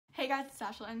Hey guys, it's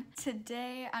Ashlynn.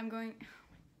 Today I'm going,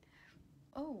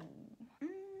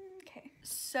 okay.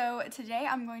 So today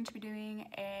I'm going to be doing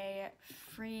a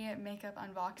free makeup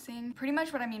unboxing. Pretty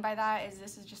much what I mean by that is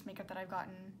this is just makeup that I've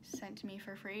gotten sent to me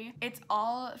for free. It's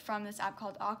all from this app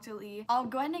called Octoly. I'll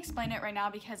go ahead and explain it right now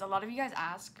because a lot of you guys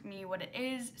ask me what it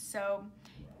is, so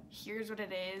here's what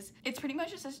it is. It's pretty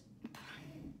much just this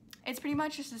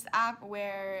app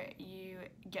where you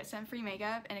get sent free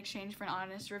makeup in exchange for an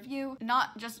honest review.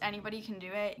 Not just anybody can do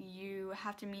it. You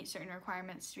have to meet certain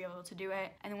requirements to be able to do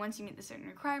it. And then once you meet the certain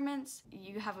requirements,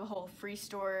 you have a whole free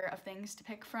store of things to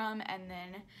pick from, and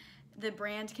then the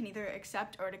brand can either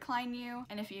accept or decline you.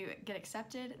 And if you get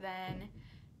accepted, then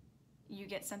you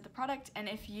get sent the product, and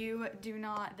if you do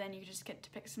not, then you just get to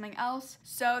pick something else.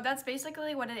 So that's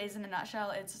basically what it is in a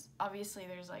nutshell. It's obviously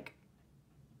there's like,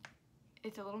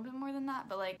 it's a little bit more than that,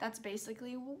 but like that's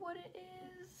basically what it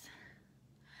is.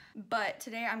 But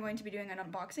today I'm going to be doing an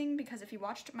unboxing because if you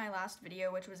watched my last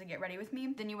video, which was a get ready with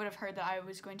me, then you would have heard that I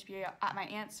was going to be at my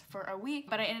aunt's for a week,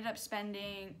 but I ended up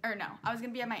spending, or no, I was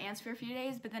gonna be at my aunt's for a few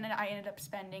days, but then I ended up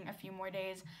spending a few more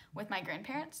days with my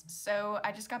grandparents. So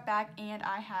I just got back and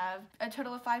I have a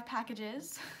total of 5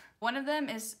 packages. One of them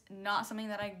is not something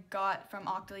that I got from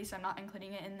Octoly, so I'm not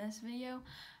including it in this video,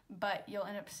 but you'll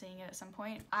end up seeing it at some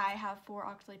point. I have 4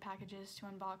 Octoly packages to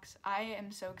unbox. I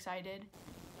am so excited.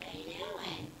 I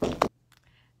know it.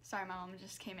 Sorry, my mom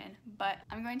just came in, but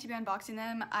I'm going to be unboxing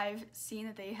them. I've seen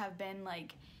that they have been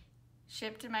like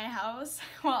shipped to my house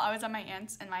while I was at my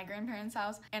aunt's and my grandparents'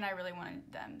 house, and I really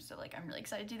wanted them, so like I'm really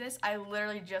excited to do this. I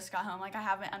literally just got home. Like I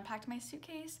haven't unpacked my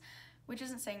suitcase, which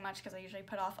isn't saying much because I usually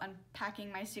put off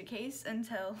unpacking my suitcase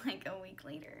until like a week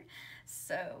later.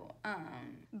 So,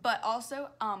 but also,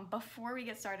 before we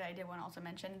get started, I did want to also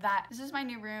mention that this is my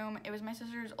new room. It was my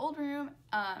sister's old room,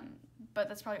 but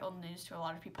that's probably old news to a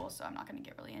lot of people, so I'm not going to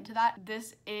get really into that.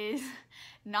 This is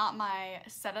not my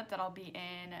setup that I'll be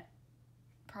in,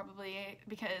 probably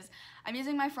because I'm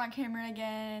using my front camera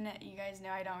again. You guys know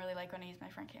I don't really like when I use my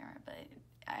front camera, but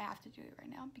I have to do it right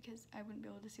now because I wouldn't be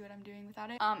able to see what I'm doing without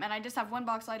it. And I just have one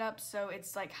box light up, so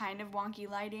it's like kind of wonky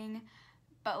lighting,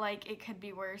 but like it could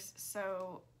be worse.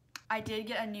 So I did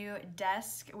get a new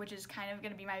desk, which is kind of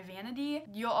gonna be my vanity.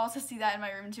 You'll also see that in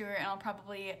my room tour, and I'll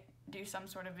probably do some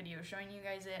sort of video showing you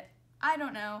guys it. I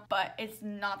don't know, but it's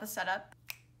not the setup.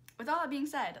 With all that being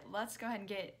said, let's go ahead and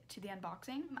get to the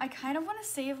unboxing. I kind of want to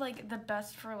save like the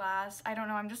best for last. I don't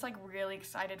know, I'm just like really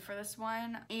excited for this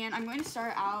one. And I'm going to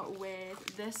start out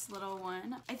with this little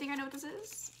one. I think I know what this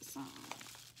is. So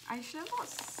I should have bought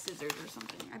scissors or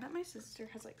something. I bet my sister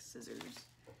has like scissors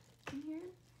in here.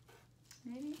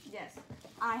 Maybe? Yes,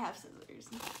 I have scissors.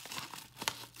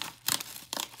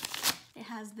 It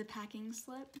has the packing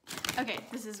slip. Okay,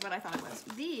 this is what I thought it was.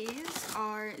 These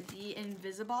are the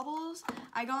Invisibobbles.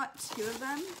 I got 2 of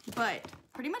them, but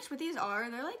pretty much what these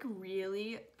are, they're like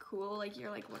really cool. Like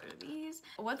you're like, what are these?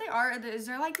 What they are is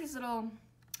they're like these little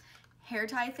hair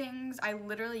tie things. I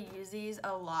literally use these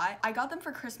a lot. I got them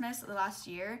for Christmas last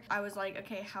year. I was like,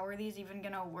 okay, how are these even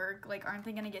gonna work? Like, aren't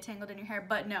they gonna get tangled in your hair?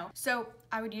 But no. So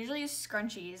I would usually use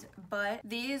scrunchies, but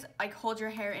these like hold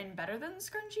your hair in better than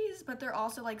scrunchies, but they're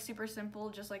also like super simple,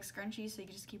 just like scrunchies, so you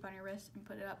can just keep on your wrist and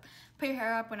put your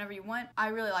hair up whenever you want. I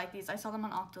really like these. I saw them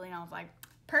on Octoly and I was like,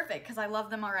 perfect, because I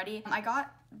love them already. I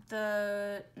got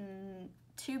the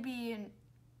to be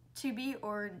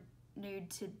or nude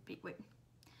to be, wait.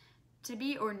 To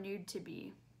be or nude to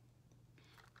be.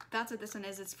 That's what this one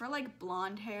is. It's for like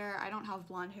blonde hair. I don't have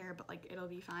blonde hair, but like it'll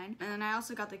be fine. And then I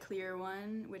also got the clear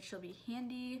one, which will be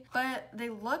handy. But they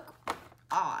look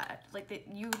odd. Like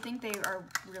you would think they are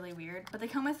really weird, but they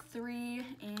come with 3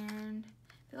 and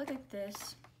they look like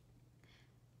this.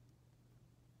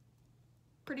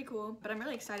 Pretty cool. But I'm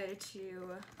really excited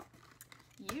to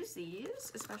use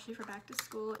these, especially for back to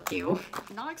school. Ew.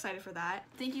 Not excited for that.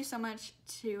 Thank you so much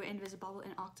to Invisibobble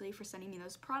and Octoly for sending me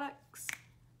those products.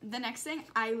 The next thing,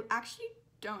 I actually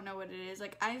don't know what it is.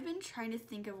 Like, I've been trying to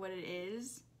think of what it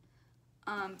is.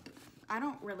 I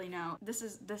don't really know. This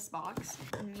is this box,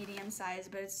 medium size,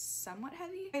 but it's somewhat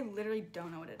heavy. I literally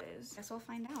don't know what it is. Guess we'll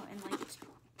find out in like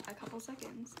a couple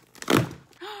seconds.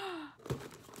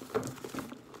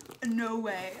 No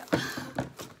way.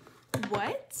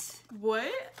 What?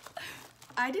 What?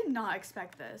 I did not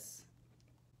expect this.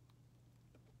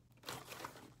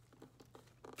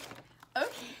 Okay,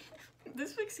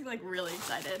 this makes me like really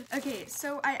excited. Okay,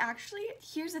 so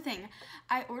here's the thing.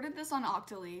 I ordered this on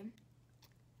Octoly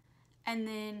and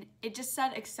then it just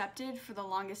said accepted for the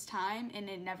longest time and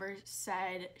it never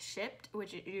said shipped,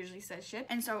 which it usually says shipped.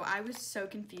 And so I was so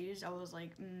confused. I was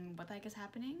like, what the heck is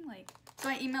happening? Like, so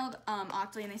I emailed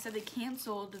Octoly and they said they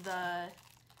canceled the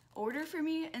order for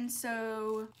me, and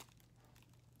so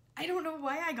I don't know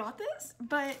why I got this,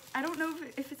 but I don't know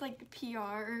if it's like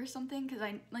PR or something, because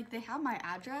they have my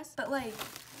address, but like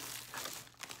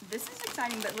this is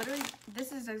exciting. But literally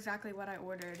this is exactly what I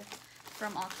ordered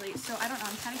from Octoly, so I don't know,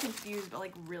 I'm kind of confused but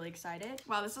like really excited.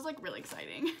 Wow, this is like really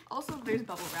exciting. Also, there's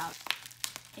bubble wrap.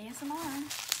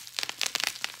 ASMR.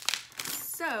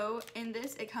 So in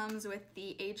this, it comes with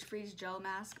the Age Freeze Gel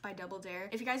Mask by Double Dare.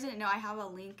 If you guys didn't know, I have a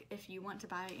link if you want to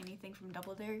buy anything from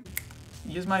Double Dare.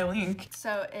 Use my link.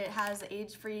 So it has the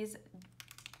Age Freeze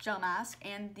Gel Mask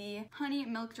and the Honey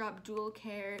Milk Drop Dual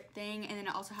Care thing, and then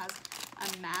it also has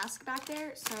a mask back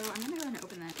there. So I'm gonna go ahead and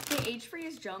open that. The Age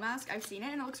Freeze Gel Mask, I've seen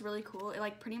it and it looks really cool. It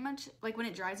like pretty much, like when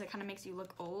it dries, it kind of makes you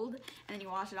look old, and then you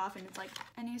wash it off and it's like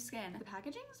a new skin. The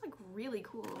packaging is like really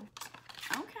cool.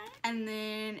 Okay. And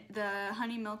then the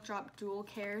Honey Milk Drop Dual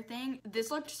Care thing.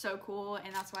 This looked so cool,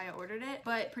 and that's why I ordered it.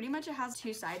 But pretty much it has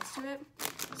two sides to it.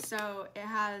 So it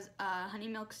has a honey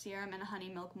milk serum and a honey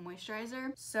milk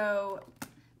moisturizer. So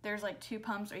there's like two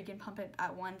pumps, or you can pump it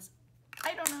at once.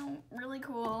 I don't know, really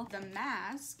cool. The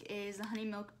mask is a Honey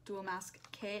Milk Dual Mask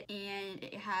Kit, and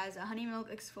it has a Honey Milk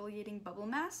Exfoliating Bubble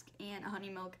Mask and a Honey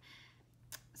Milk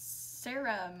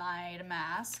Ceramide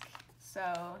Mask.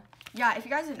 So yeah, if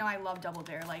you guys didn't know, I love Double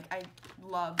Dare. Like, I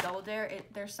love Double Dare.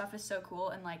 Their stuff is so cool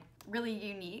and like really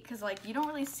unique, because like you don't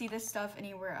really see this stuff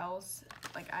anywhere else.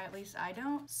 Like, at least I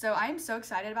don't. So I'm so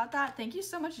excited about that. Thank you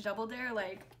so much, Double Dare.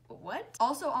 Like, what?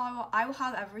 Also, I will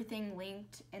have everything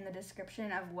linked in the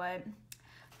description of what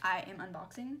I am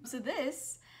unboxing. So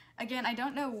this, again, I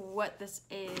don't know what this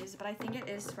is, but I think it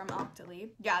is from Octoly.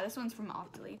 Yeah, this one's from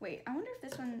Octoly. Wait, I wonder if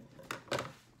this one,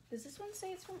 does this one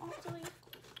say it's from Octoly?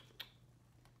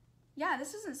 Yeah,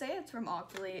 this doesn't say it's from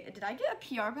Octoly. Did I get a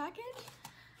PR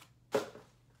package?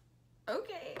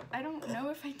 Okay, I don't know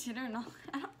if I did or not.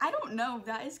 I don't know,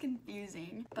 that is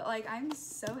confusing. But like, I'm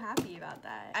so happy about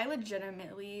that. I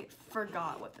legitimately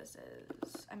forgot what this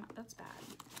is. That's bad.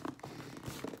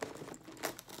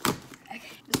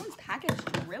 Okay, this one's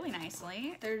packaged really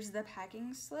nicely. There's the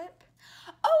packing slip.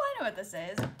 Oh, I know what this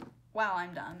is. Wow,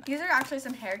 I'm done. These are actually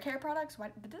some hair care products.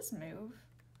 What, did this move?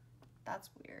 That's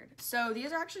weird. So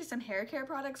these are actually some hair care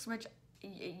products, which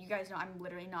you guys know I'm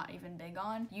literally not even big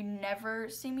on. You never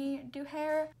see me do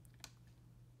hair.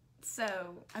 So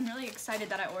I'm really excited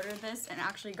that I ordered this and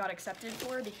actually got accepted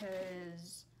for,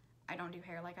 because I don't do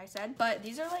hair, like I said. But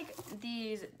these are like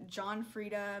these John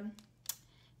Frieda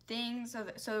things.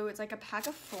 So it's like a pack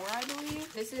of 4, I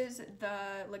believe. This is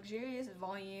the Luxurious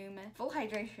Volume Full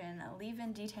Hydration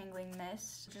Leave-In Detangling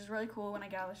Mist, which is really cool. When I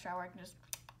get out of the shower, I can just,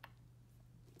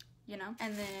 you know.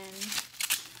 And then,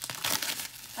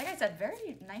 like I said,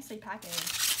 very nicely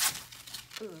packaged.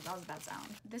 Ooh, that was a bad sound.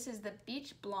 This is the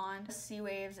Beach Blonde Sea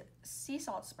Waves Sea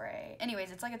Salt Spray. Anyways,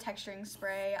 it's like a texturing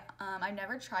spray. I've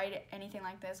never tried anything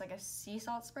like this, like a sea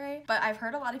salt spray, but I've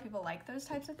heard a lot of people like those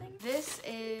types of things. This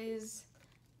is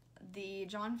the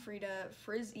John Frieda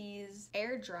Frizz Ease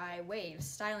Air Dry Waves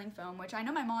Styling Foam, which I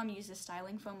know my mom uses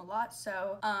styling foam a lot,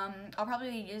 so I'll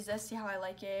probably use this, see how I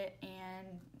like it, and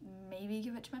maybe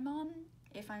give it to my mom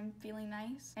if I'm feeling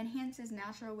nice. Enhances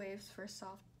natural waves for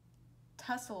soft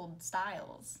tussled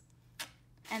styles.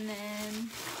 And then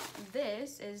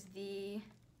this is the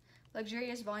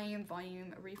Luxurious Volume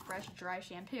Refresh Dry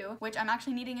Shampoo, which I'm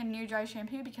actually needing a new dry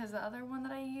shampoo because the other one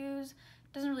that I use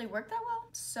doesn't really work that well.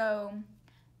 So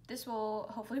this will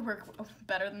hopefully work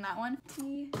better than that one.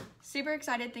 Super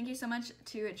excited. Thank you so much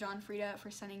to John Frieda for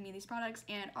sending me these products,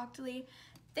 and Octoly,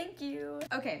 thank you.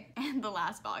 Okay, and the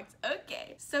last box.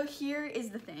 Okay, so here is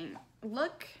the thing.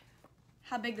 Look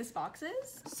how big this box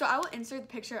is. So I will insert the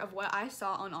picture of what I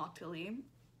saw on Octoly.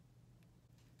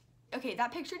 Okay,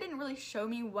 that picture didn't really show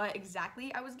me what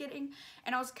exactly I was getting,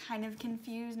 and I was kind of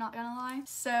confused, not gonna lie.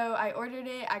 So I ordered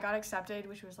it, I got accepted,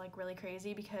 which was like really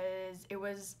crazy because it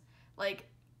was like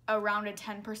around a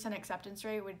 10% acceptance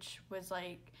rate, which was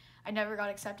like, I never got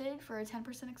accepted for a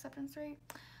 10% acceptance rate.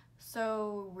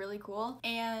 So really cool.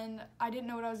 And I didn't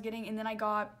know what I was getting, and then I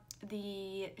got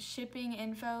the shipping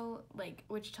info, like,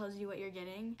 which tells you what you're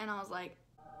getting, and I was like,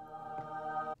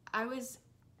 I was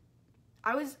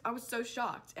so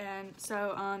shocked. And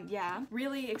so yeah,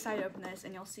 really excited to open this,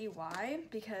 and you'll see why,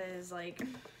 because like,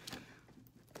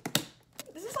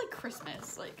 this is like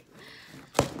Christmas, like,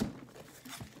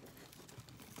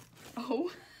 oh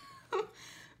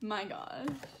my gosh,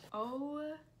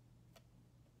 oh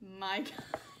my gosh,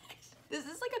 this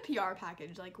is like a PR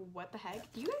package, like what the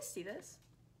heck. Do you guys see this?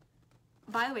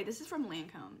 By the way, this is from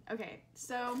Lancome. Okay,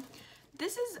 so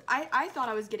this is, I thought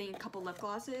I was getting a couple lip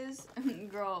glosses.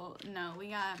 Girl, no, we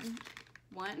got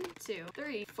 1, 2,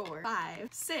 3, 4, 5,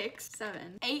 6,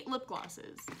 7, 8 lip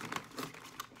glosses.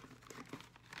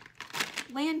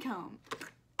 Lancome.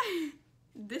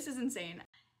 This is insane.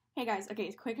 Hey guys,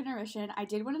 okay, quick intermission. I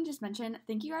did want to just mention,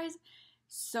 thank you guys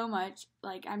so much.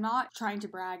 Like, I'm not trying to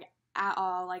brag at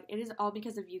all. Like, it is all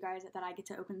because of you guys that I get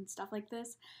to open stuff like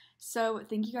this. So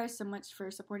thank you guys so much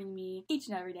for supporting me each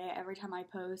and every day, every time I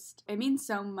post. It means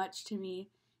so much to me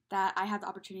that I have the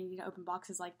opportunity to open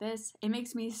boxes like this. It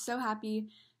makes me so happy.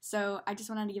 So I just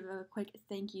wanted to give a quick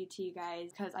thank you to you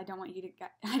guys, because I don't want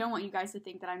you guys to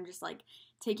think that I'm just like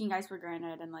taking you guys for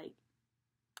granted and like,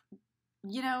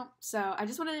 you know. So I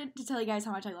just wanted to tell you guys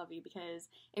how much I love you, because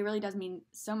it really does mean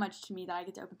so much to me that I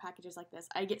get to open packages like this.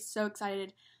 I get so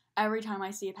excited every time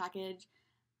I see a package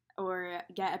or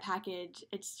get a package.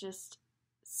 It's just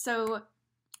so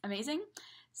amazing.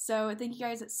 So thank you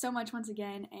guys so much once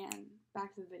again, and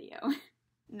back to the video.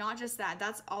 Not just that,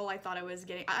 that's all I thought I was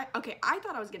getting. I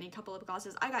thought I was getting a couple lip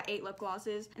glosses. I got 8 lip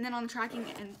glosses, and then on the tracking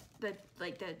and the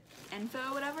info,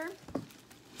 whatever,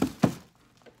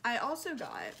 I also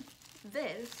got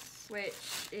this, which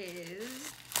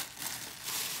is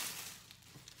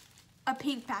a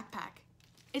pink backpack.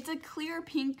 It's a clear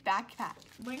pink backpack.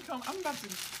 Lancome, I'm about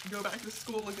to go back to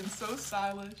school looking so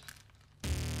stylish.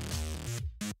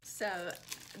 So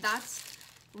that's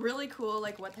really cool.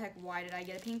 Like, what the heck, why did I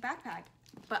get a pink backpack?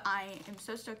 But I am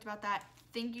so stoked about that.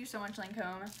 Thank you so much,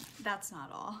 Lancome. That's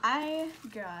not all. I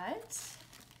got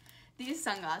these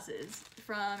sunglasses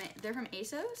they're from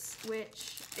ASOS,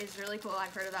 which is really cool.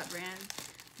 I've heard of that brand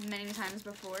many times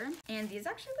before. And these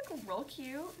actually look real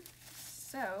cute.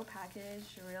 So,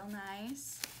 packaged real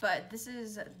nice. But this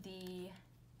is the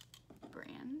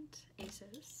brand,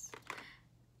 ASOS.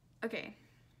 Okay.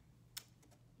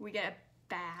 We get a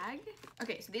bag.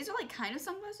 Okay, so these are like kind of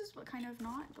sunglasses, but kind of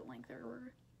not. But like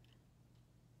they're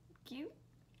cute.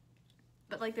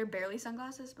 But like they're barely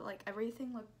sunglasses, but like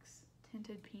everything looks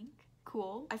tinted pink.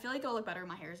 Cool. I feel like it'll look better when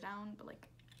my hair's down, but like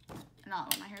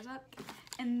not when my hair's up.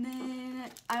 And then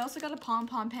I also got a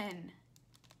pom-pom pen.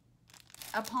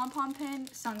 A pom-pom pen,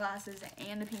 sunglasses,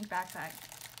 and a pink backpack.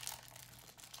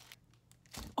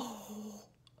 Oh,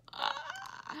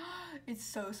 it's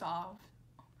so soft.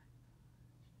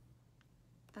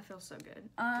 That feels so good.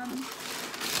 And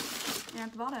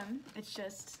at the bottom, it's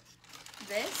just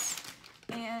this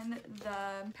and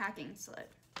the packing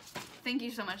slip. Thank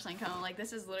you so much, Lancome. Like,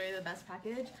 this is literally the best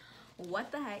package.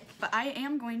 What the heck? But I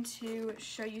am going to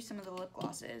show you some of the lip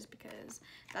glosses, because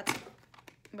that's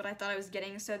what I thought I was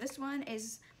getting. So this one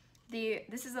is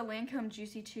this is a Lancome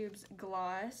Juicy Tubes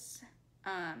Gloss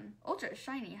Ultra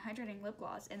Shiny Hydrating Lip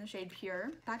Gloss in the shade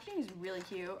Pure. Packaging is really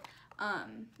cute.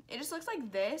 It just looks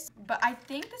like this, but I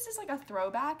think this is like a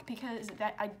throwback, because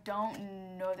I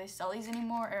don't know if they sell these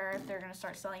anymore or if they're gonna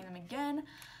start selling them again.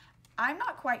 I'm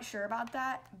not quite sure about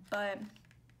that, but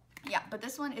yeah. But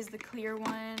this one is the clear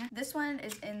one. This one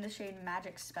is in the shade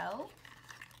Magic Spell.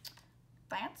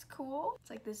 That's cool. It's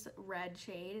like this red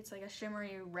shade. It's like a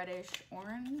shimmery reddish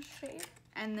orange shade.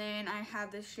 And then I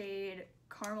have the shade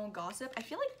Caramel Gossip. I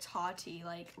feel like Tati,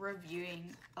 like,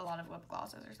 reviewing a lot of lip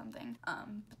glosses or something.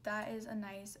 But that is a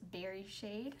nice berry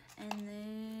shade. And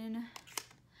then,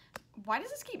 why does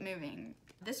this keep moving?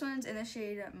 This one's in the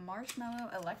shade Marshmallow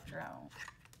Electro.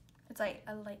 It's like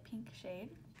a light pink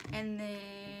shade. And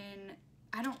then,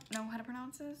 I don't know how to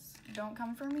pronounce this. Don't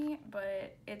come for me,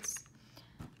 but it's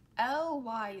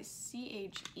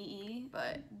Lychee,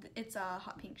 but it's a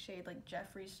hot pink shade like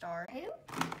Jeffree Star.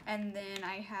 And then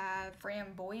I have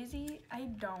Framboise. I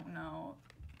don't know.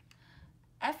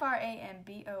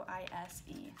 Framboise.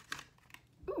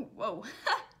 Ooh, whoa.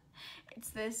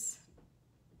 It's this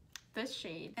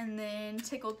shade. And then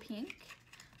Tickled Pink,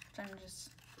 which I'm just,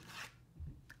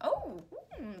 oh,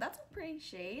 that's a pretty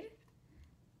shade.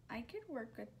 I could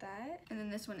work with that. And then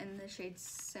this one in the shade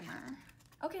Simmer.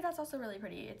 Okay, that's also really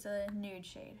pretty. It's a nude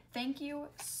shade. Thank you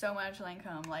so much,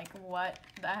 Lancome. Like, what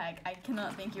the heck? I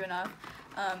cannot thank you enough.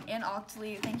 And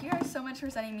Octoly, thank you guys so much for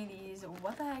sending me these.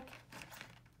 What the heck?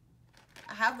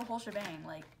 I have the whole shebang,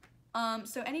 like.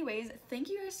 So anyways, thank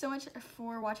you guys so much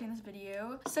for watching this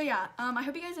video. So yeah, I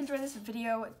hope you guys enjoyed this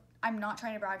video. I'm not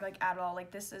trying to brag, like, at all. Like,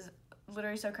 this is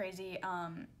literally so crazy.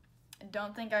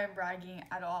 Don't think I'm bragging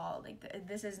at all. Like,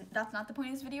 that's not the point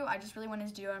of this video. I just really wanted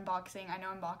to do unboxing. I know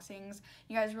unboxings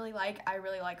you guys really like. I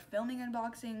really like filming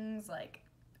unboxings. Like,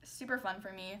 super fun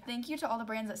for me. Thank you to all the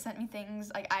brands that sent me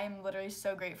things. Like, I am literally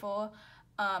so grateful.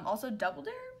 Also, Double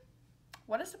Dare,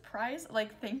 what a surprise.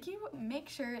 Like, thank you. Make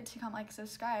sure to comment, like,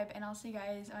 subscribe, and I'll see you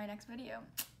guys in my next video.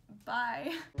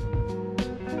 Bye.